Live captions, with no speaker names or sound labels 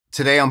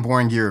Today on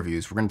Boring Gear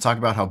Reviews, we're going to talk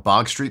about how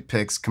Bog Street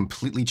Picks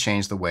completely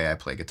changed the way I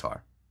play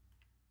guitar.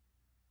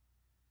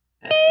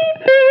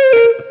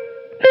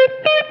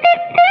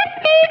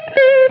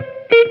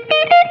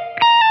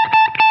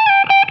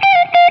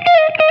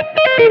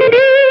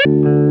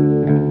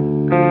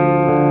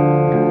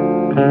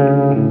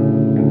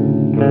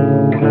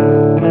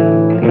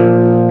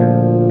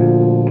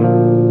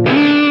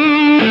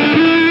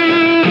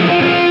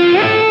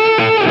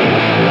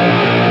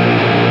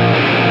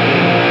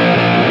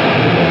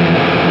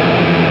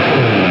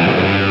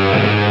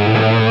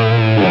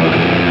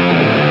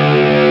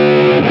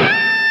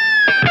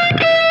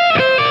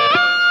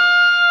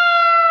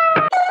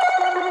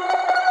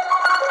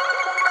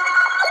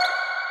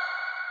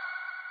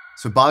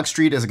 So Bog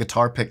Street is a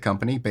guitar pick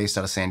company based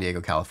out of San Diego,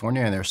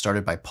 California, and they were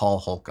started by Paul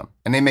Holcomb.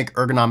 And they make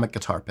ergonomic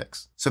guitar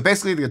picks. So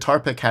basically the guitar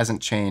pick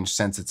hasn't changed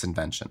since its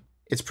invention.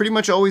 It's pretty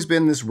much always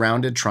been this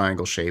rounded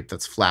triangle shape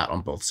that's flat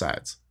on both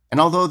sides. And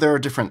although there are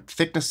different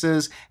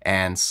thicknesses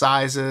and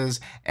sizes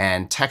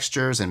and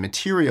textures and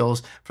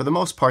materials, for the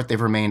most part they've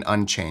remained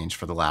unchanged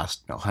for the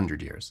last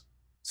 100 years.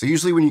 So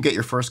usually when you get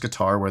your first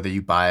guitar, whether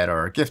you buy it or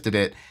are gifted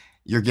it,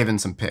 you're given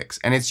some picks.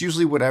 And it's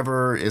usually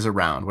whatever is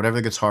around, whatever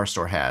the guitar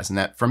store has. And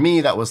that, for me,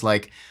 that was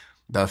like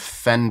the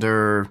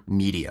Fender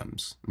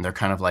mediums. And they're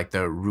kind of like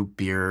the root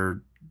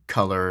beer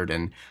colored,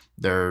 and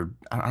they're,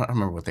 I don't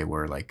remember what they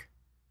were, like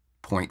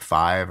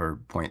 0.5 or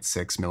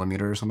 0.6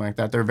 millimeter or something like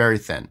that. They're very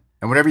thin.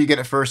 And whatever you get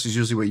at first is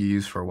usually what you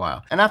use for a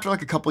while. And after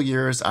like a couple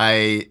years,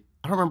 I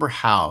don't remember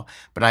how,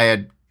 but I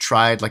had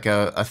tried like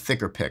a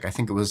thicker pick. I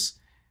think it was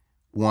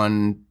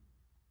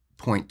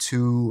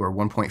 1.2 or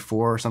 1.4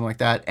 or something like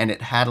that, and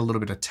it had a little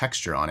bit of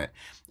texture on it.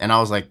 And I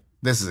was like,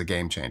 this is a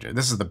game changer.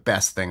 This is the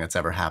best thing that's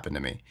ever happened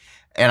to me.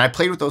 And I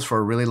played with those for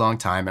a really long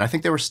time, and I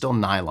think they were still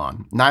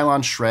nylon.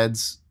 Nylon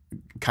shreds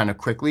kind of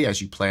quickly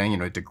as you play,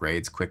 it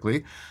degrades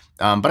quickly.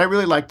 But I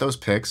really liked those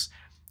picks.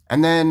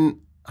 And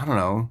then, I don't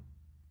know,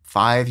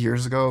 5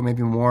 years ago,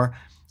 maybe more,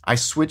 I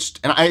switched,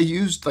 and I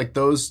used like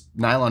those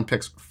nylon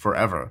picks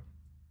forever.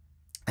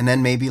 And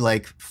then maybe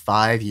like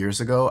 5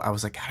 years ago, I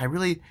was like,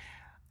 God,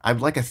 I'd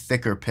like a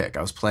thicker pick.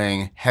 I was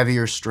playing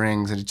heavier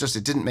strings, and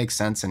it didn't make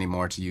sense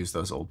anymore to use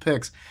those old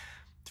picks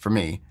for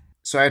me.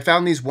 So I had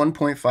found these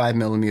 1.5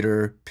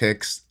 millimeter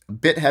picks, a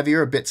bit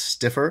heavier, a bit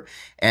stiffer,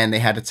 and they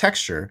had a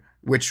texture,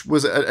 which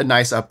was a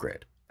nice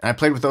upgrade. And I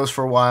played with those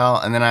for a while,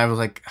 and then I was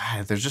like,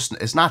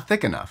 it's not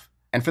thick enough.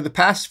 And for the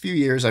past few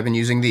years, I've been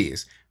using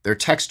these. They're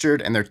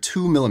textured and they're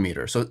 2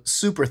 millimeters, so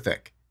super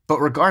thick. But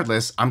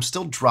regardless, I'm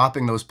still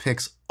dropping those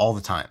picks all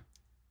the time.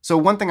 So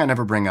one thing I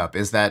never bring up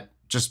is that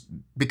just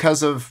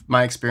because of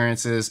my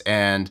experiences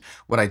and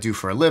what I do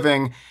for a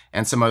living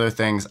and some other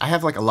things, I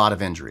have like a lot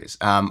of injuries.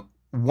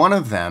 One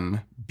of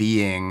them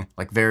being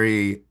like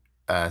very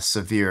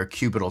severe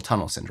cubital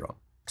tunnel syndrome.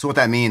 So what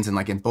that means,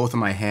 in both of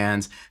my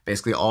hands,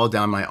 basically all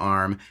down my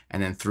arm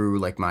and then through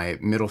like my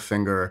middle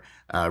finger,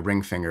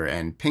 ring finger,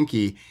 and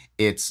pinky,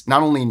 it's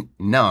not only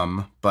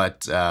numb,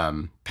 but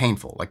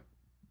painful, like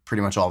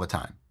pretty much all the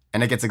time.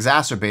 And it gets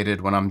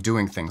exacerbated when I'm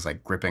doing things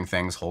like gripping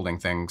things, holding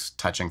things,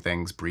 touching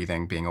things,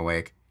 breathing, being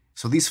awake.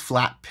 So these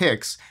flat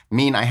picks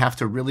mean I have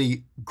to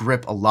really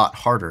grip a lot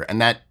harder,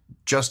 and that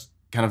just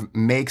kind of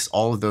makes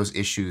all of those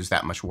issues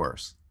that much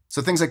worse.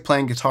 So things like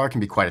playing guitar can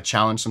be quite a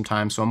challenge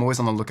sometimes, so I'm always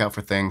on the lookout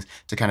for things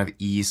to kind of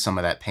ease some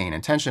of that pain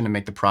and tension and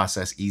make the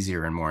process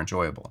easier and more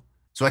enjoyable.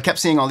 So I kept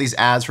seeing all these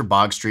ads for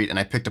Bog Street, and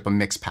I picked up a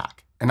mix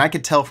pack. And I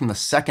could tell from the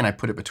second I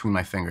put it between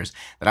my fingers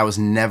that I was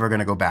never going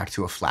to go back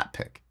to a flat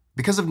pick.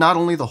 Because of not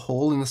only the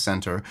hole in the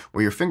center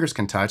where your fingers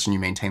can touch and you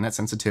maintain that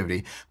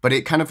sensitivity, but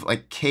it kind of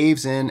like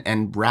caves in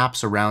and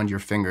wraps around your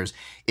fingers.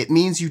 It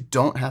means you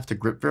don't have to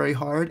grip very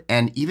hard,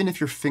 and even if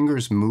your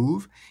fingers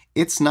move,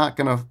 it's not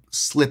gonna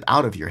slip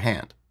out of your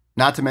hand.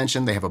 Not to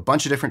mention they have a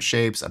bunch of different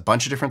shapes, a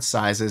bunch of different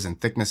sizes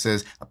and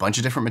thicknesses, a bunch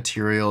of different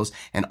materials,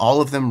 and all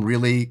of them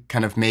really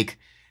kind of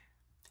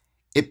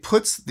it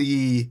puts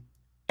the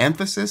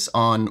emphasis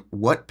on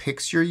what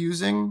picks you're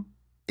using.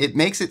 It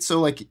makes it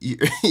so like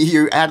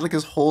you add like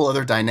this whole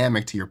other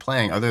dynamic to your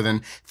playing, other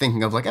than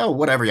thinking of like, oh,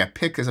 whatever, yeah,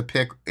 pick is a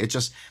pick. It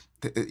just,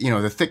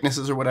 the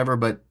thicknesses or whatever,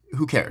 but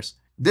who cares?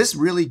 This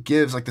really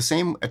gives like the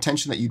same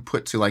attention that you'd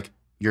put to like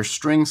your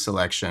string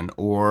selection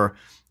or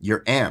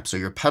your amps or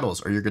your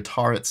pedals or your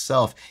guitar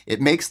itself. It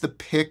makes the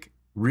pick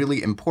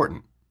really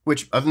important,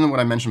 which, other than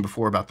what I mentioned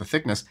before about the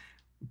thickness,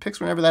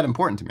 picks were never that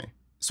important to me.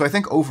 So I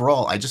think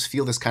overall, I just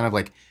feel this kind of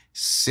like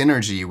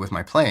synergy with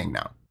my playing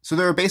now. So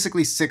there are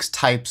basically 6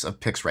 types of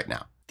picks right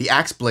now. The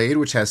axe blade,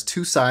 which has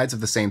 2 sides of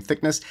the same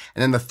thickness,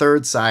 and then the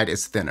third side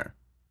is thinner.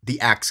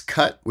 The axe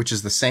cut, which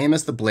is the same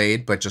as the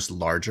blade, but just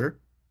larger.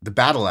 The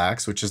battle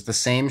axe, which is the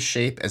same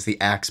shape as the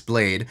axe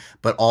blade,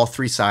 but all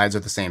 3 sides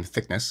are the same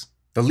thickness.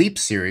 The Leap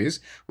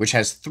series, which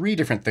has 3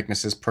 different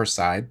thicknesses per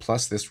side,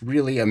 plus this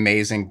really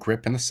amazing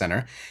grip in the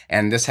center.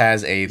 And this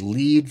has a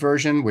lead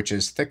version, which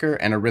is thicker,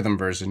 and a rhythm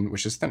version,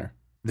 which is thinner.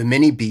 The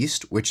Mini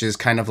Beast, which is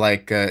kind of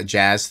like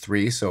Jazz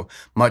 3, so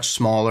much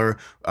smaller,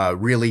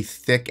 really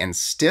thick and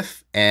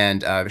stiff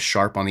and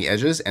sharp on the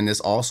edges. And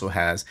this also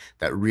has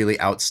that really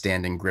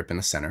outstanding grip in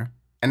the center.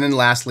 And then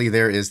lastly,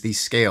 there is the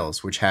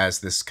Scales, which has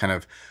this kind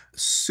of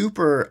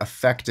super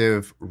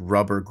effective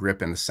rubber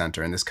grip in the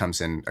center. And this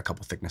comes in a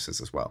couple thicknesses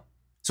as well.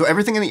 So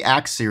everything in the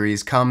Axe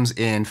series comes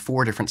in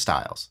 4 different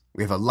styles.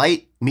 We have a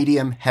light,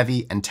 medium,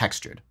 heavy, and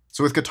textured.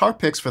 So with guitar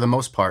picks, for the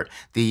most part,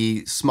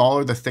 the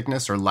smaller the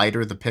thickness or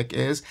lighter the pick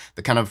is,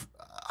 the kind of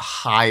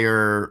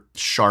higher,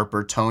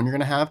 sharper tone you're going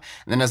to have.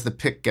 And then as the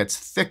pick gets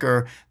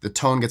thicker, the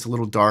tone gets a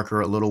little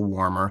darker, a little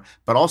warmer.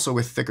 But also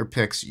with thicker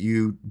picks,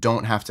 you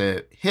don't have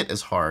to hit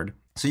as hard.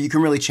 So you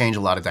can really change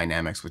a lot of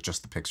dynamics with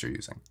just the picks you're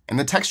using. And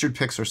the textured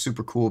picks are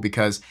super cool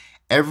because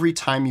every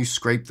time you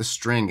scrape the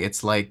string,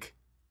 it's like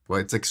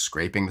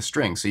scraping the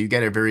string. So you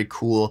get a very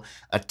cool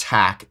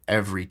attack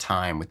every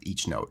time with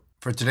each note.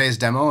 For today's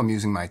demo, I'm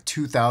using my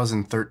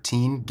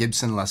 2013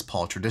 Gibson Les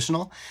Paul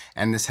Traditional,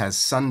 and this has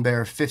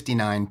Sunbear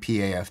 59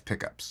 PAF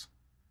pickups.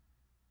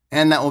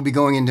 And that will be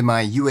going into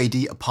my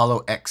UAD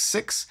Apollo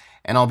X6,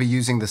 and I'll be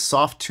using the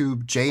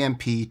Softube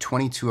JMP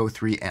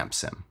 2203 amp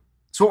sim.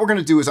 So what we're going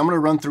to do is I'm going to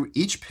run through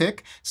each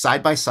pick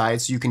side by side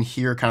so you can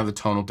hear kind of the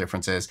tonal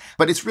differences,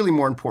 but it's really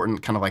more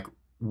important kind of like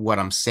what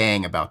I'm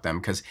saying about them,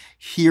 because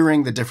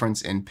hearing the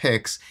difference in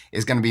picks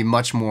is going to be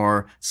much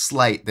more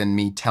slight than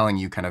me telling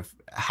you kind of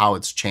how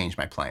it's changed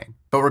my playing.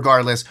 But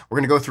regardless, we're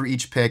going to go through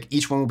each pick.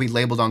 Each one will be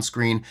labeled on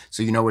screen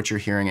so you know what you're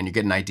hearing and you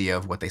get an idea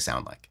of what they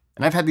sound like.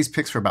 And I've had these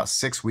picks for about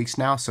 6 weeks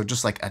now, so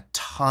just like a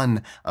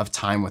ton of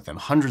time with them,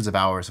 hundreds of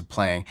hours of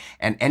playing.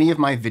 And any of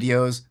my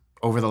videos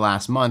over the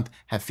last month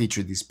have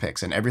featured these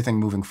picks, and everything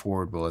moving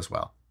forward will as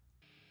well.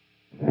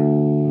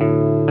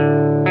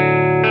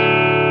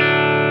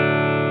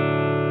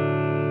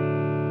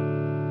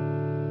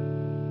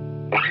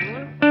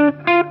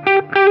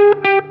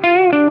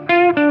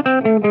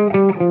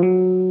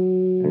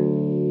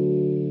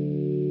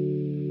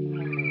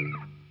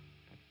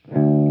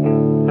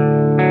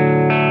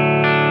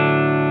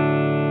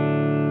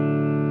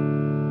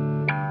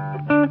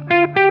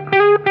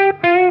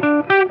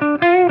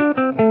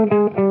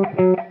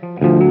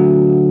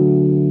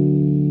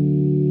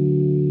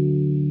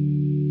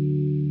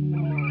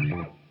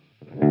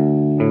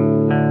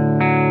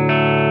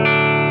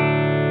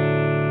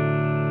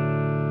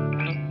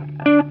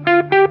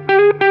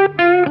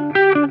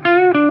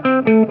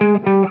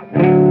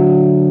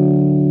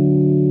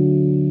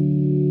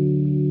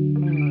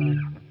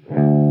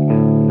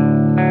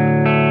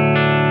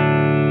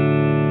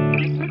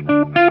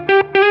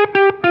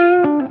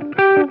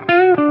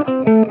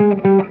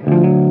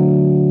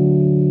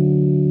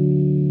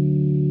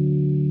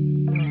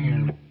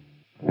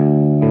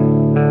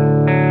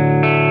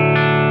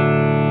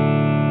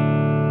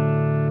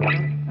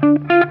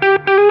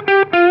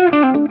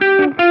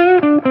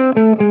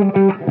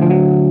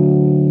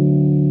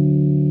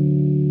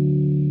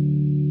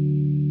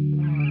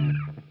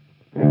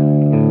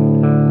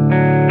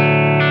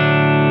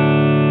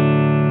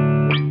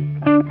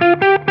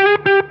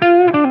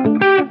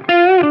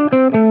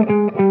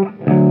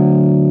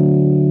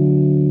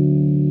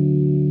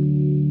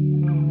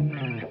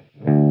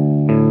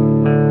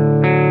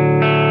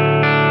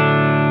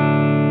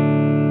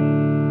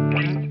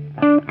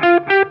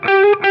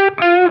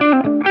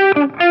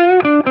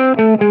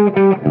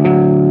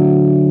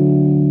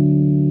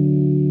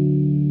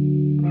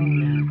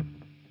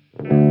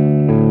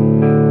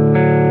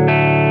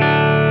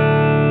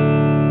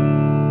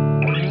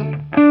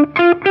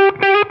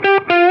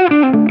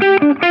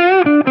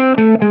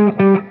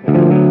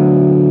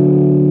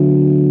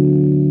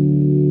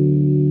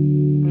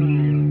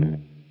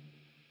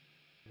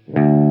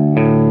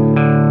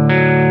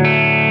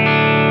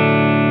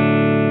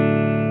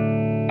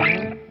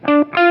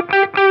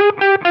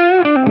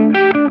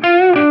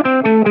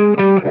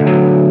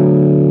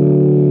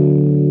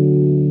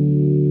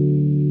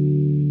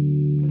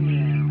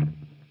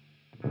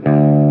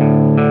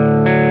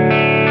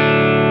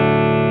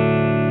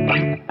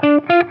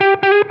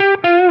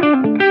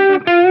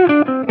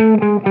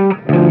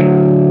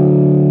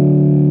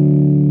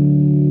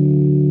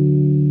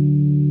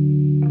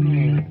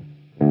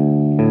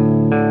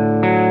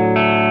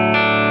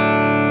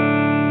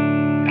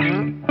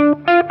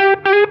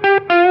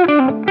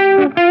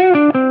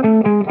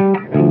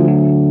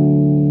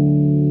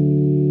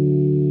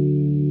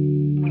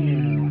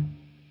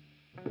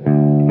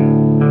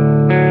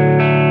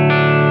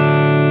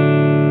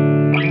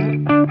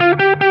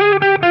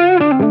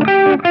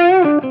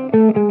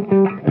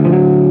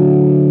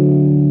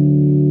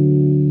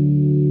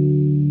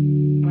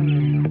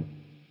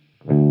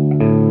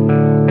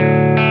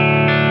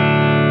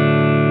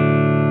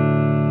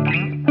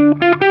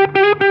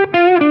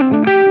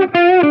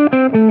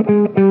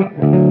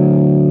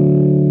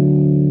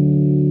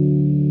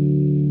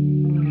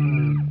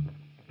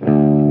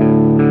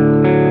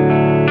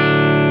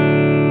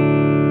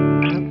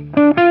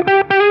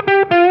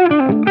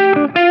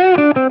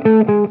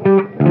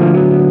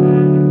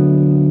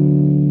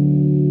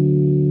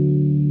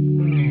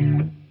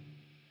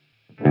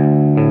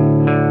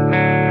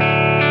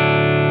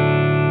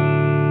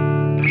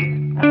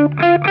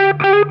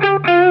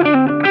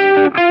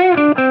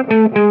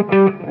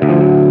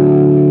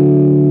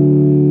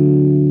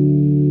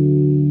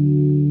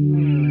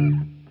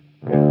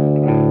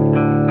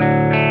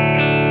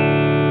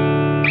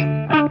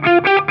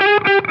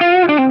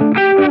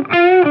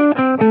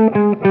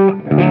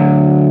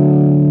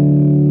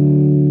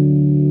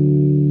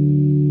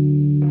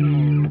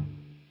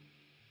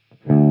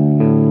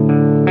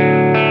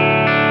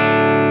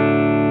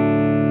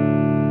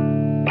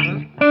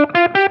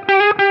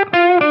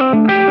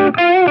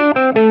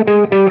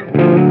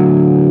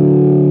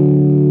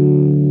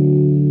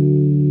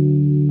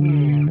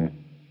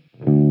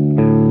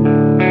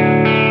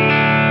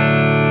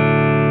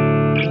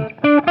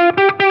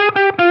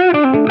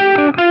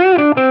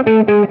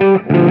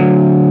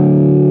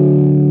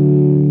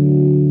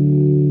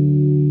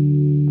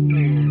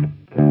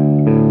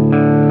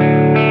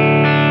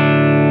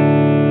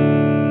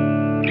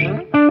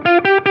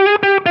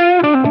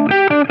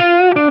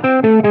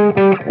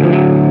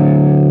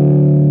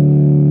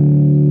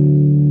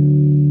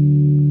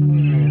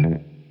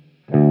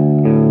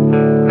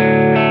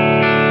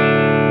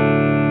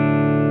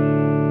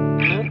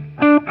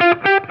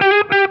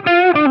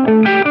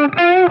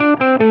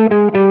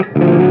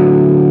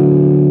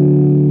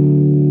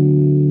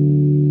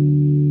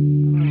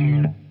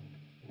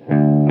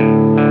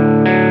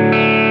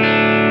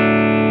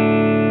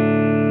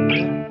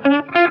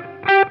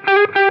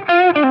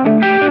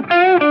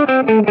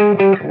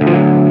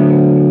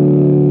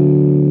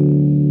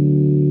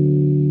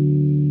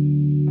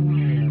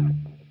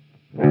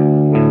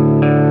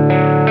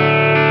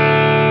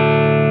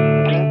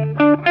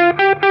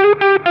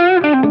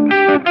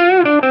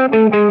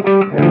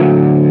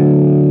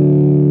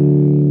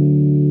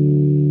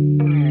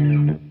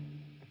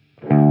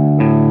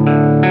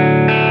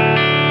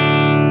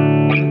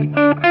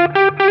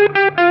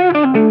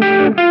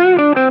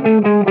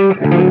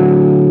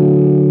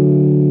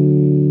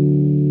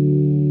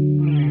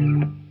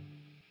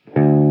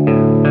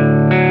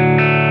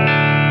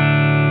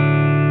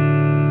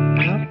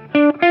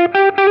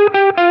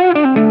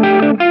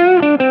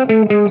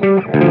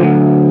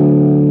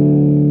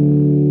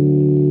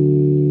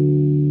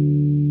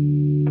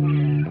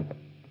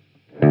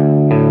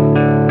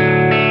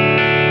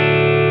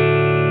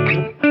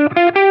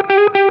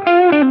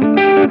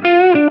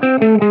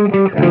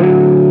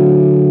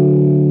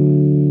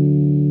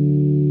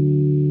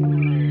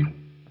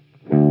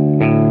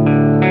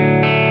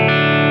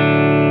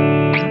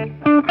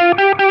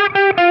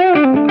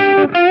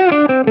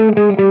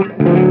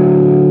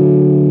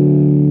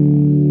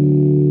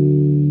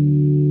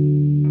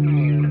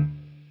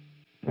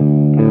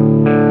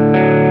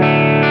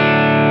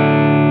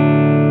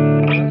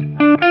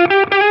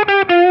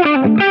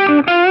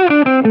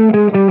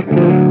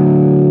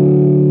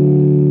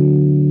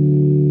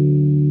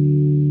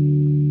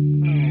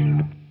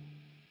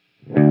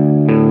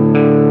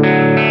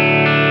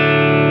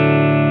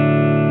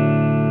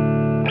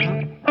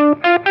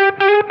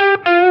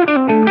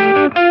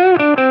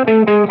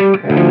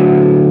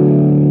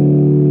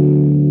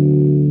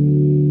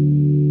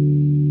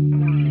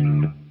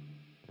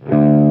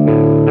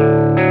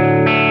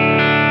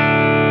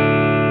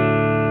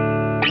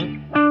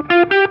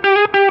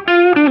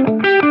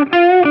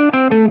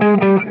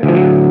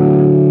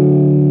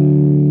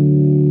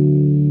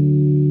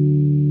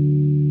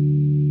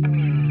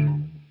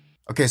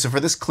 Okay, so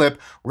for this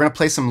clip, we're going to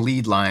play some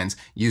lead lines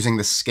using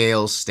the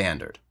scales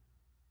standard.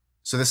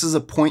 So this is a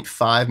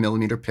 0.5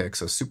 millimeter pick,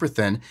 so super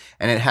thin,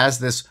 and it has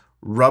this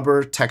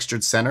rubber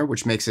textured center,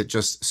 which makes it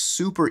just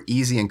super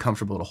easy and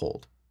comfortable to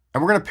hold.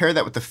 And we're going to pair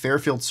that with the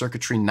Fairfield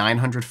Circuitry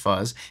 900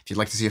 Fuzz. If you'd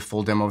like to see a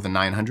full demo of the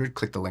 900,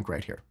 click the link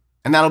right here.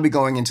 And that'll be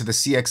going into the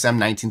CXM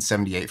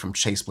 1978 from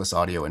Chase Bliss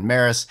Audio and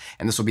Meris,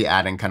 and this will be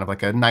adding kind of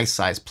like a nice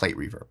size plate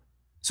reverb.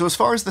 So as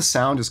far as the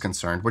sound is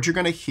concerned, what you're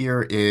going to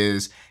hear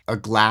is a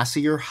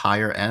glassier,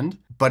 higher end,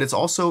 but it's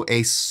also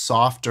a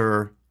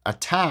softer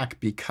attack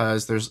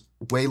because there's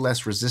way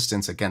less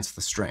resistance against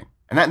the string.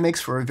 And that makes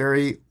for a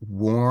very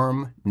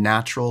warm,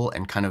 natural,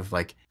 and kind of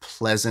like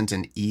pleasant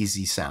and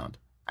easy sound.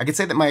 I could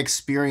say that my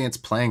experience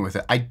playing with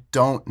it, I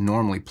don't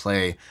normally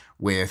play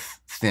with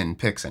thin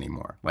picks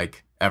anymore,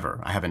 like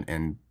ever. I haven't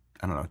in,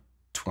 I don't know,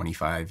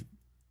 25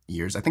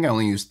 years. I think I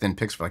only used thin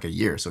picks for like a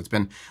year. So it's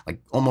been like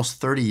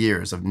almost 30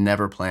 years of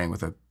never playing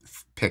with a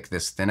pick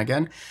this thin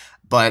again.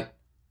 But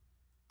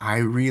I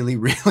really,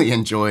 really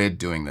enjoyed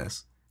doing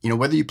this. You know,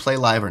 whether you play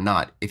live or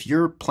not, if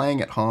you're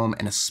playing at home,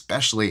 and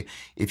especially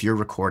if you're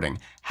recording,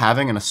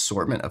 having an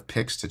assortment of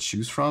picks to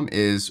choose from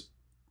is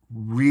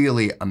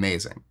really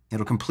amazing.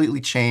 It'll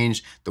completely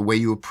change the way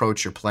you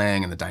approach your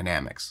playing and the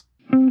dynamics.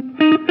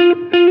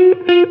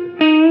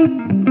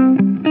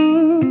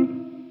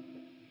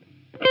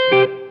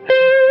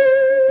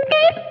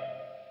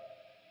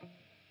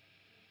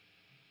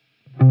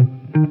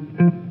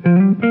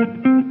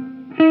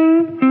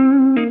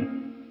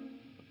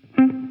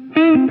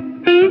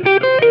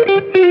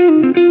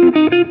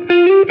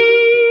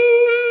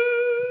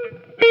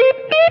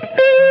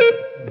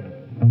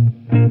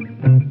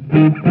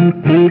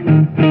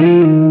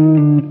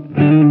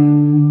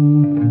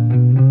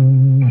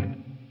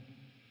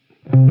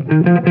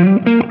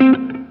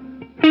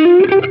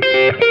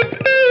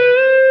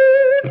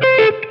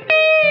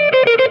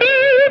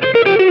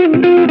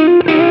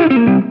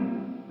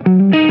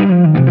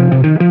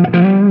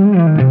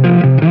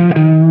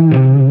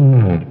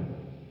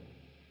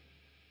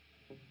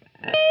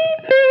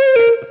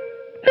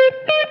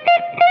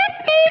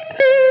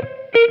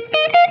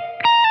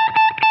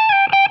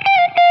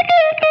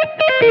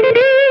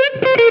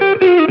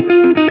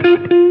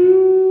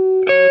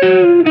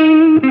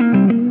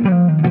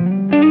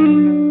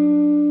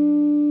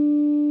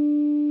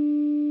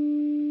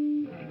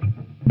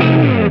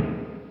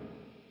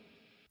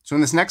 So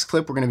in this next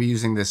clip, we're going to be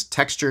using this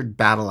textured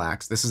battle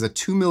axe. This is a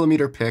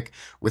 2mm pick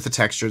with the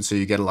textured, so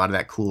you get a lot of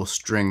that cool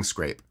string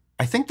scrape.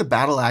 I think the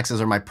battle axes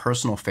are my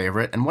personal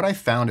favorite, and what I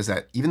found is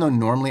that even though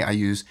normally I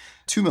use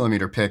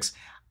 2mm picks,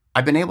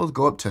 I've been able to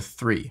go up to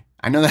 3.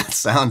 I know that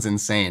sounds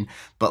insane,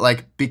 but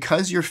like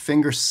because your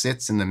finger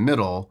sits in the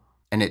middle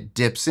and it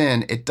dips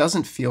in, it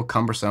doesn't feel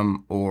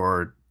cumbersome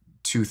or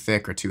too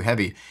thick or too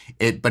heavy.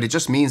 But it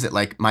just means that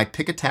like my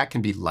pick attack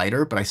can be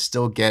lighter, but I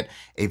still get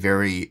a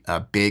very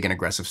big and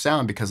aggressive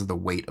sound because of the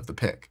weight of the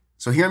pick.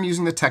 So here I'm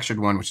using the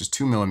textured one, which is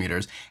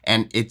 2mm,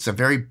 and it's a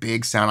very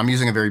big sound. I'm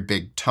using a very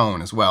big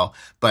tone as well,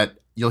 but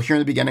you'll hear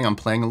in the beginning, I'm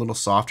playing a little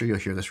softer. You'll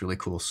hear this really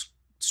cool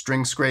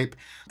string scrape.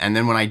 And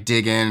then when I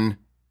dig in,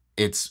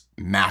 it's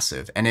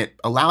massive. And it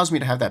allows me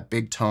to have that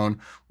big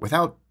tone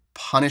without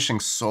punishing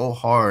so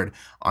hard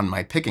on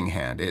my picking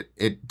hand.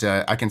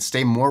 I can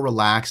stay more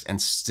relaxed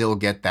and still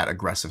get that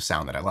aggressive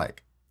sound that I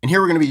like. And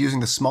here we're going to be using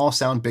the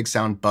Smallsound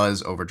Bigsound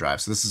Buzzz overdrive.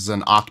 So this is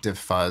an octave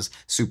fuzz,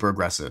 super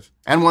aggressive.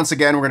 And once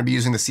again, we're going to be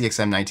using the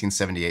CXM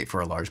 1978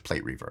 for a large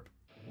plate reverb.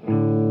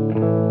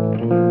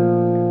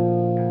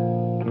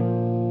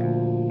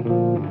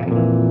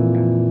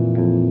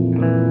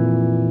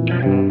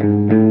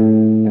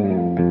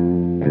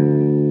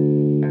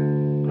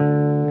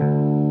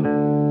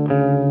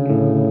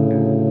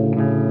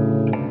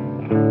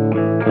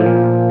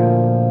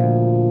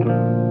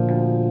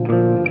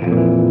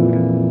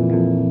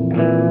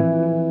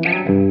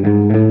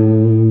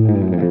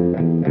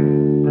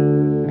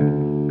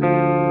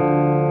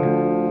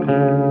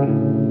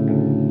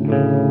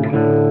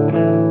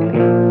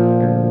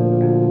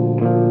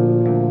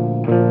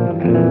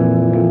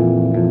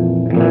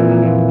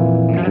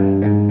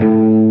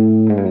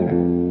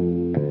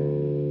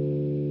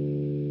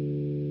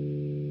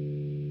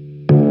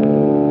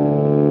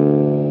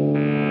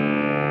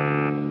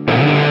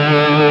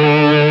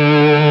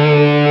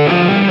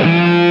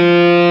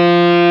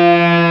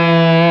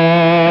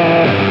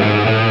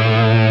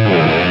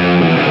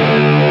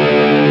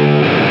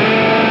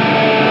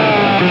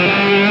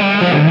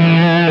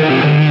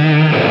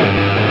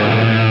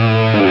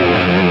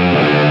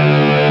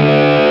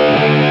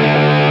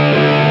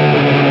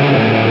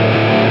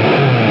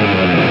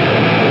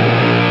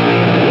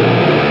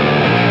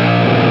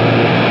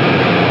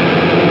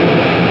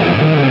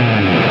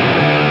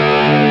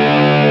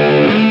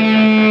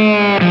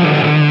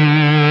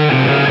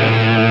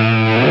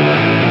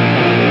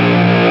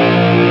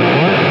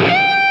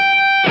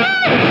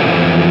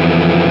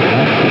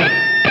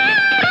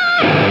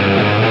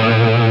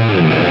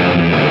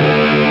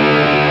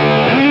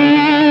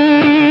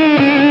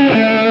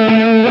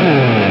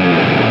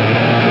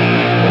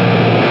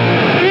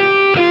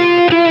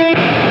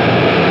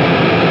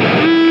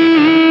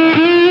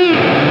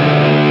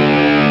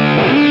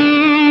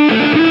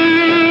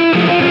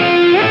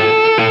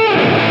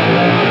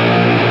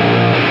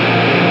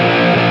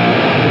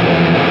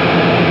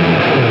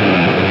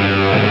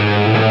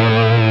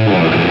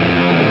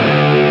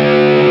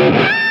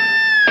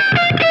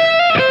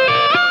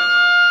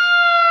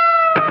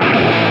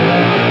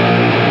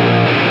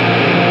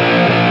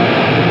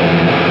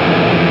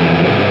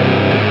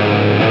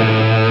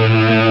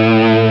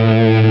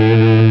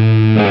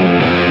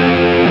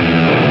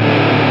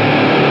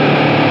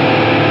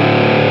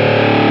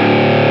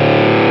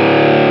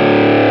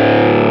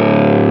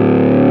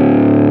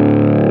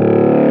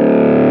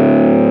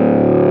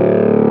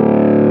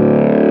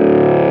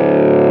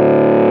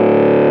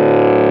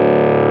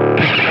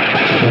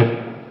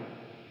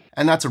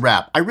 that's a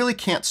wrap. I really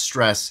can't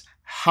stress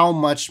how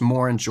much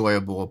more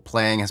enjoyable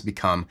playing has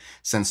become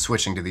since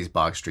switching to these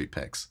Bog Street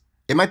Picks.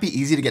 It might be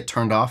easy to get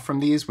turned off from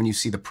these when you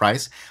see the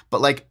price,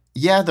 but like,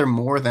 yeah, they're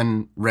more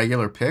than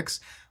regular picks,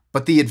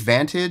 but the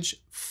advantage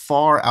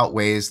far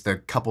outweighs the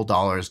couple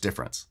dollars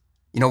difference.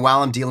 You know,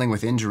 while I'm dealing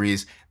with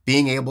injuries,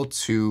 being able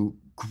to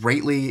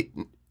greatly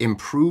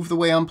improve the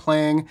way I'm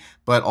playing,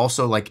 but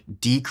also like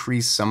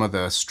decrease some of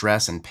the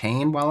stress and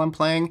pain while I'm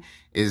playing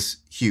is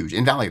huge,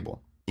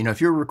 invaluable. You know, if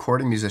you're a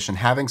recording musician,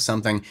 having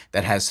something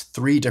that has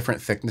 3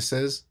 different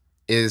thicknesses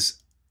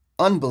is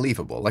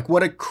unbelievable. Like,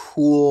 what a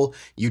cool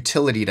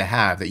utility to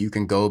have, that you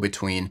can go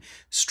between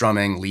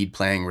strumming, lead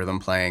playing, rhythm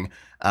playing,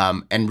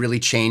 and really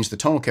change the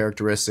tonal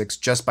characteristics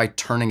just by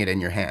turning it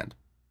in your hand.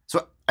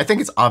 So I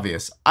think it's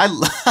obvious. I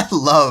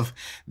love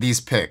these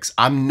picks.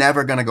 I'm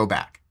never gonna go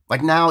back.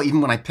 Like now, even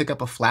when I pick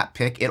up a flat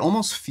pick, it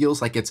almost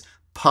feels like it's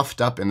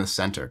puffed up in the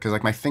center because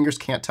like my fingers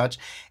can't touch,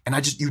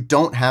 and you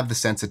don't have the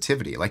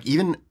sensitivity. Like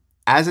even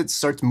as it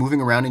starts moving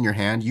around in your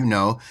hand, you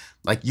know,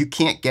 like you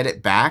can't get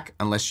it back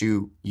unless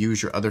you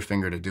use your other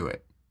finger to do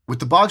it. With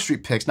the Bog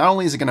Street Picks, not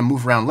only is it gonna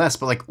move around less,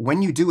 but like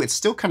when you do, it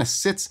still kind of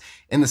sits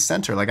in the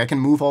center. Like I can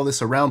move all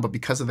this around, but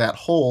because of that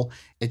hole,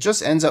 it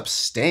just ends up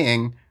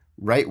staying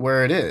right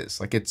where it is.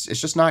 Like it's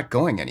just not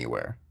going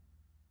anywhere.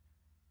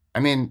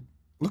 I mean,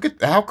 look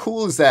at how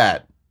cool is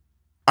that?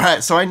 All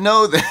right, so I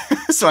know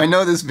that, so I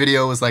know this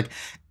video was like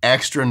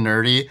extra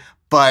nerdy,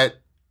 but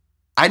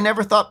I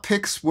never thought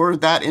picks were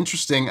that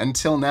interesting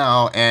until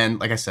now. And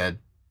like I said,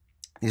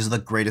 these are the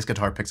greatest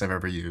guitar picks I've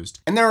ever used.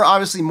 And there are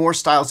obviously more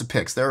styles of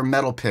picks. There are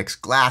metal picks,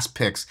 glass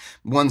picks,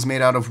 ones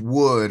made out of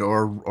wood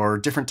or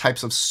different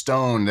types of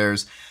stone.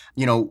 There's,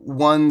 you know,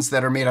 ones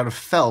that are made out of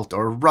felt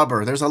or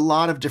rubber. There's a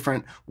lot of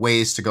different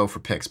ways to go for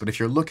picks. But if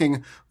you're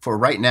looking for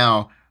right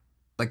now,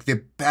 like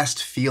the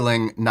best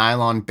feeling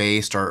nylon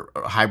based or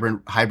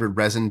hybrid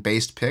resin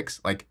based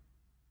picks, like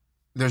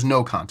there's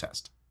no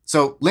contest.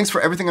 So links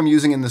for everything I'm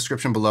using in the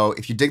description below.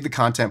 If you dig the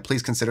content,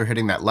 please consider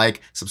hitting that like,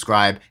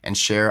 subscribe, and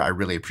share. I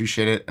really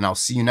appreciate it. And I'll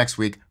see you next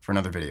week for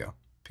another video.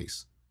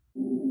 Peace.